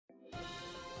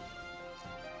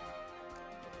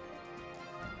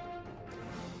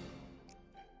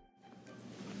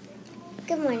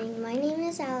Good morning. My name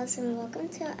is Alice, and welcome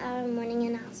to our morning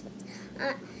announcements.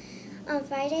 On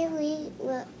Friday,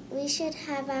 we should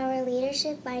have our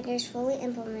leadership binders fully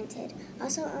implemented.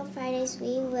 Also, on Fridays,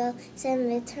 we will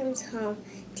send midterms home.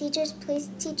 Teachers, please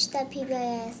teach the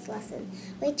PBIS lesson.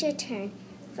 Wait your turn.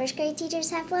 First grade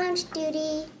teachers have lunch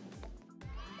duty.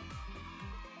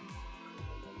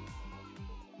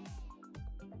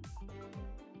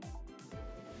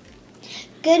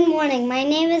 Good morning. My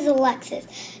name is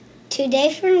Alexis.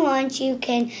 Today for lunch, you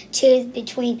can choose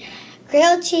between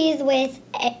grilled cheese with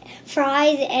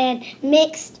fries and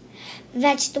mixed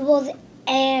vegetables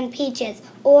and peaches,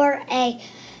 or a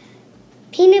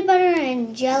peanut butter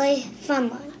and jelly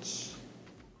fun lunch.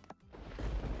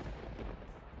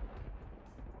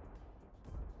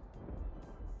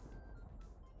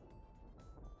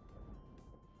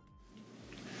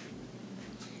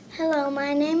 Hello,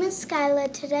 my name is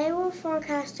Skyla. Today we're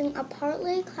forecasting a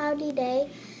partly cloudy day,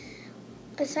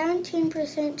 a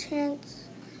 17% chance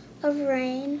of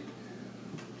rain.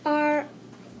 Our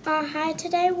high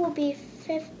today will be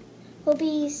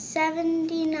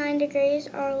 79 degrees.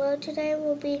 Our low today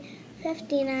will be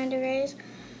 59 degrees.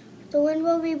 The wind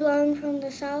will be blowing from the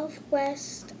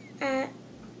southwest at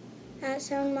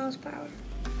 7 miles per hour.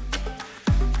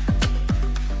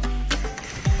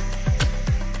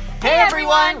 Hey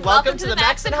everyone! Welcome to the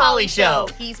Max and Holly Show.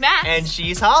 He's Max. And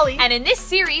she's Holly. And in this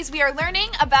series, we are learning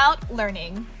about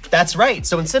learning. That's right.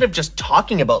 So instead of just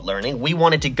talking about learning, we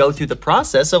wanted to go through the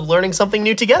process of learning something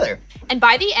new together. And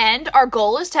by the end, our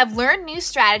goal is to have learned new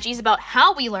strategies about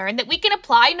how we learn that we can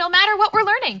apply no matter what we're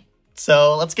learning.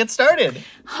 So let's get started.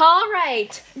 All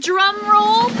right. Drum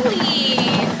roll,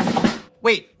 please.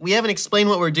 Wait, we haven't explained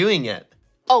what we're doing yet.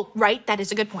 Oh, right. That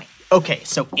is a good point. Okay,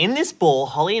 so in this bowl,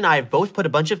 Holly and I have both put a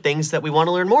bunch of things that we want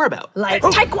to learn more about. Like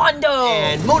taekwondo.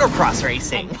 And motocross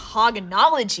racing. And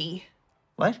hogonology.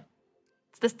 What?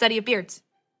 It's the study of beards.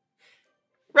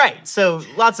 Right, so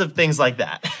lots of things like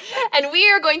that. And we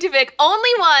are going to pick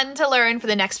only one to learn for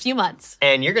the next few months.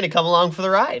 And you're going to come along for the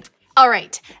ride. All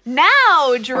right.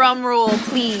 Now, drum roll,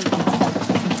 please.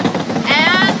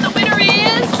 And the winner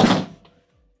is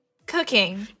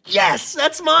cooking. Yes,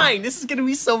 that's mine. This is going to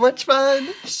be so much fun.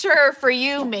 Sure, for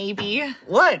you, maybe.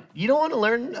 What? You don't want to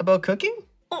learn about cooking?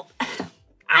 Well,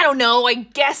 I don't know. I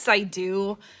guess I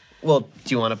do. Well,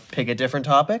 do you want to pick a different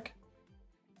topic?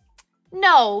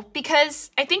 No, because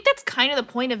I think that's kind of the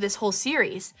point of this whole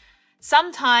series.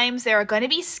 Sometimes there are going to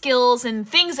be skills and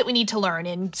things that we need to learn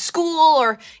in school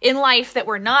or in life that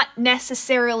we're not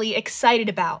necessarily excited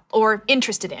about or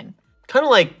interested in. Kind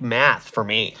of like math for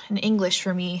me. And English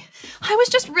for me. I was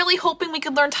just really hoping we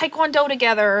could learn Taekwondo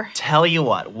together. Tell you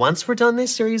what, once we're done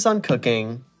this series on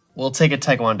cooking, we'll take a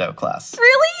Taekwondo class.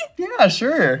 Really? Yeah,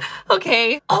 sure.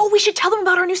 Okay. Oh, we should tell them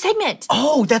about our new segment.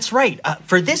 Oh, that's right.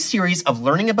 For this series of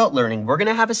Learning About Learning, we're going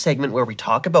to have a segment where we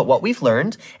talk about what we've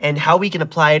learned and how we can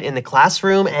apply it in the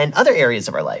classroom and other areas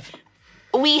of our life.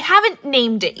 We haven't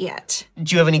named it yet.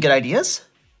 Do you have any good ideas?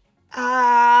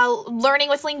 Learning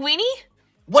with Linguini?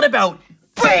 What about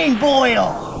Brain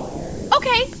Boil?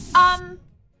 Okay,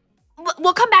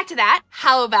 we'll come back to that.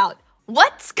 How about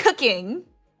what's cooking?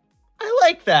 I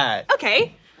like that.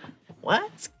 Okay.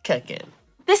 What's cooking?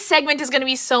 This segment is going to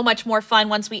be so much more fun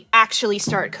once we actually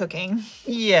start cooking.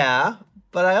 Yeah,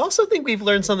 but I also think we've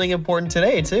learned something important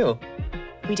today, too.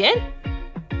 We did?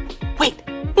 Wait.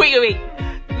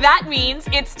 That means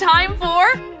it's time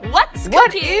for What's Cooking?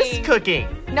 What is cooking?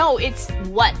 No, it's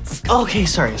what's. Okay,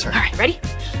 sorry. All right, ready?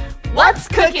 What's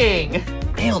cooking?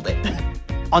 Nailed it.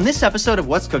 On this episode of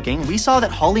What's Cooking, we saw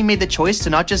that Holly made the choice to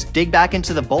not just dig back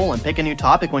into the bowl and pick a new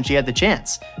topic when she had the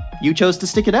chance. You chose to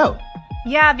stick it out.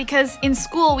 Yeah, because in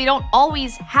school we don't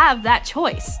always have that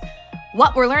choice.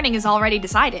 What we're learning is already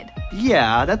decided.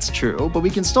 Yeah, that's true, but we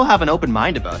can still have an open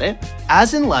mind about it.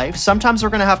 As in life, sometimes we're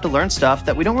gonna have to learn stuff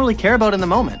that we don't really care about in the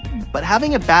moment, but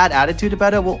having a bad attitude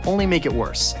about it will only make it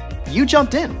worse. You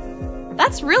jumped in.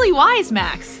 That's really wise,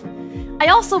 Max. I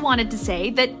also wanted to say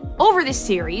that over this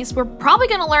series, we're probably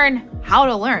gonna learn how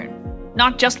to learn,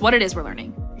 not just what it is we're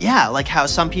learning. Yeah, like how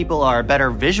some people are better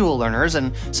visual learners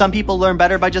and some people learn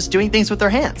better by just doing things with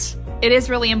their hands. It is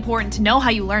really important to know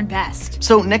how you learn best.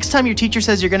 So next time your teacher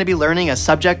says you're going to be learning a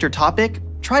subject or topic,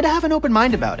 try to have an open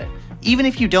mind about it. Even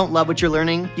if you don't love what you're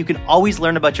learning, you can always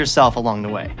learn about yourself along the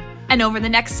way. And over the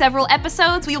next several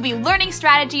episodes, we will be learning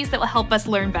strategies that will help us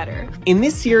learn better. In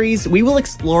this series, we will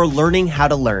explore learning how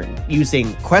to learn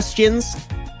using questions,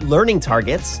 learning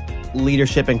targets,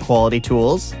 leadership and quality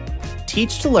tools,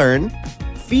 teach to learn,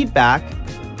 feedback,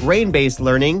 brain-based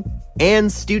learning,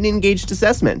 and student-engaged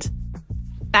assessment.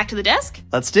 Back to the desk?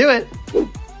 Let's do it.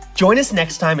 Join us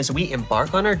next time as we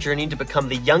embark on our journey to become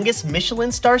the youngest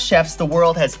Michelin star chefs the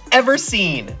world has ever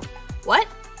seen. What?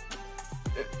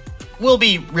 We'll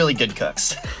be really good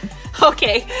cooks.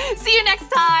 Okay, see you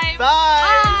next time.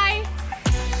 Bye. Bye.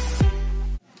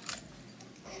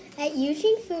 At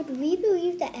Eugene Food, we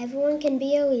believe that everyone can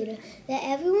be a leader, that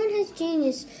everyone has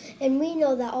genius, and we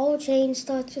know that all change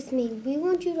starts with me. We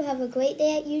want you to have a great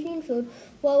day at Eugene Food,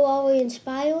 while we're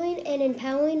inspiring and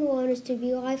empowering learners to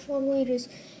be lifelong leaders,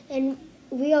 and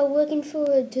we are looking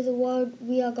forward to the world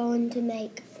we are going to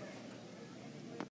make.